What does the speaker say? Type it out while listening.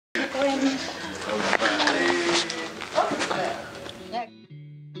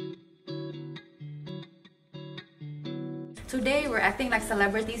Today we're acting like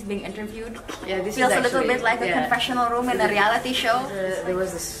celebrities being interviewed. Yeah, this feels is a little bit like a yeah, confessional room in a reality show. There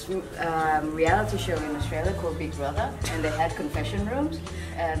was this reality show in Australia called Big Brother, and they had confession rooms.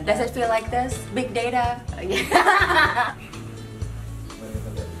 And Does it feel like this? Big data? yeah.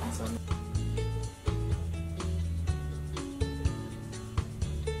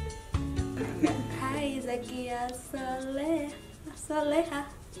 Hai Zakia Soleha.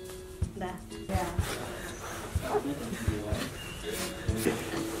 Dah. Yeah.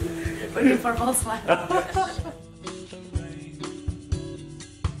 Waiting for Pulse Lab.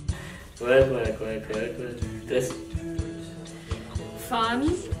 Terus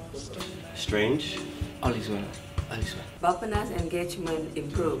Fun. strange. All is well. All is well. Bapenas engagement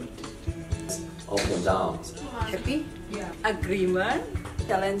improved. Ups and downs. Happy? Yeah. Agreement,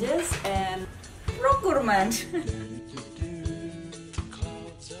 challenges, and procurement.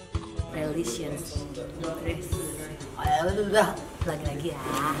 Relations. Lagi-lagi ya.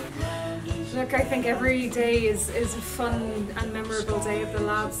 Look, I think every day is a fun and memorable day at the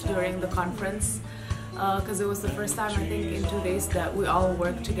labs during the conference, because it was the first time I think in 2 days that we all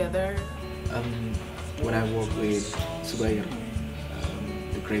worked together. When I work with Subair,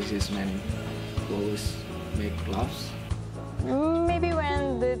 the craziest man who always make laughs. Maybe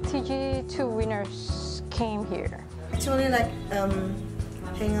when the TG2 winners came here. Actually, like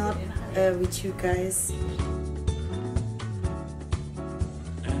hang out with you guys.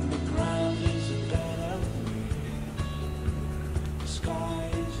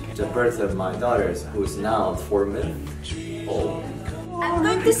 The birth of my daughters, who's now 4 months old. I'm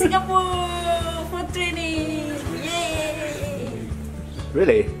going to Singapore for training. Yay!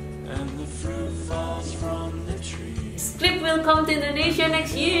 Really? Script will come to Indonesia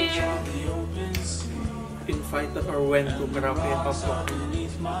next year. Invited or went to karaoke pop.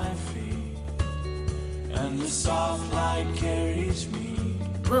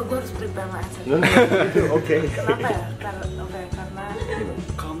 Gue harus prepare my answer. Okay. Kenapa ya? Karena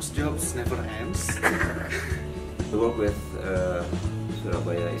Comms jobs never ends. The work with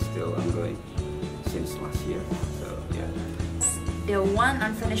Surabaya is still ongoing since last year. So yeah. The one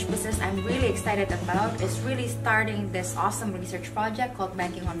unfinished business I'm really excited about is really starting this awesome research project called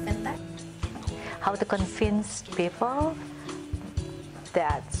Banking on FinTech. How to convince people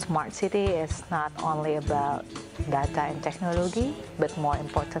that smart city is not only about data and technology, but more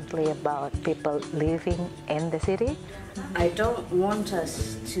importantly about people living in the city. I don't want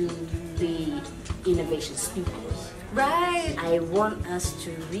us to be innovation speakers. Right! I want us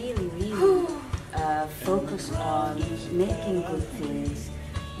to really focus on making good things,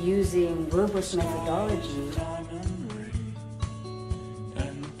 using robust methodology.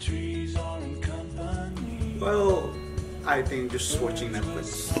 Well, I think just watching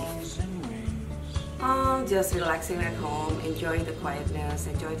Netflix. Just relaxing at home, enjoying the quietness,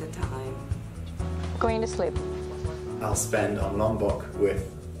 enjoy the time. Going to sleep. I'll spend on Lombok with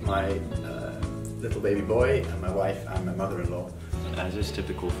my little baby boy and my wife and my mother-in-law. As is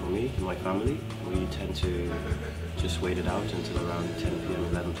typical for me and my family, we tend to just wait it out until around 10 p.m.,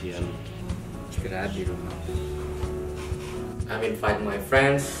 11 p.m. Istirahat di rumah. I'm inviting my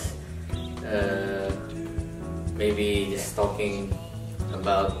friends, maybe just talking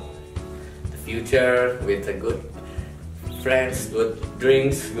about the future with a good friends, good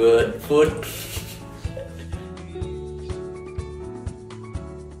drinks, good food.